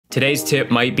Today's tip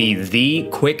might be the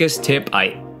quickest tip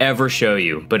I ever show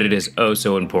you, but it is oh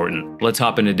so important. Let's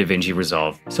hop into DaVinci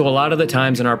Resolve. So a lot of the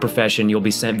times in our profession, you'll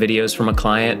be sent videos from a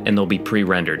client and they'll be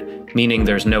pre-rendered, meaning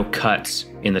there's no cuts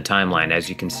in the timeline, as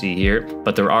you can see here,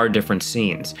 but there are different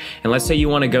scenes. And let's say you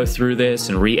want to go through this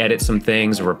and re-edit some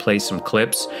things or replace some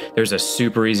clips. There's a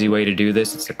super easy way to do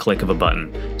this. It's the click of a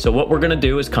button. So what we're gonna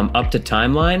do is come up to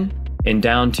timeline and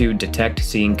down to detect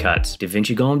scene cuts.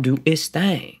 DaVinci gonna do its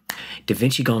thing.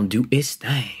 DaVinci gonna do its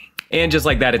thing. And just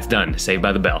like that, it's done. Saved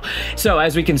by the bell. So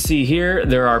as we can see here,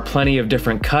 there are plenty of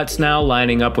different cuts now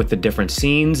lining up with the different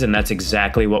scenes, and that's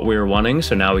exactly what we were wanting.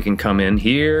 So now we can come in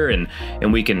here and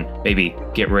we can maybe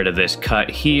get rid of this cut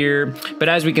here. But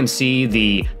as we can see,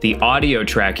 the audio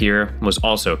track here was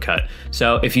also cut.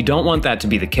 So if you don't want that to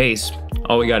be the case,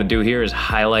 all we gotta do here is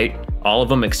highlight all of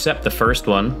them except the first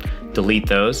one, delete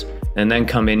those, and then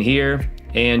come in here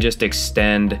and just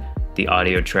extend the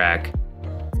audio track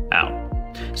out.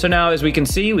 So now as we can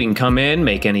see, we can come in,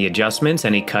 make any adjustments,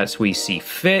 any cuts we see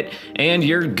fit, and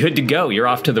you're good to go. You're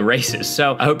off to the races.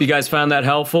 So I hope you guys found that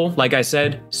helpful. Like I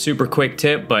said, super quick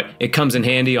tip, but it comes in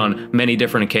handy on many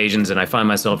different occasions, and I find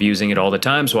myself using it all the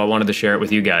time, so I wanted to share it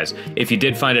with you guys. If you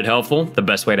did find it helpful, the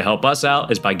best way to help us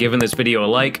out is by giving this video a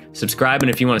like, subscribing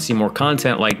if you want to see more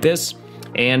content like this,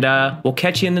 and we'll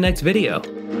catch you in the next video.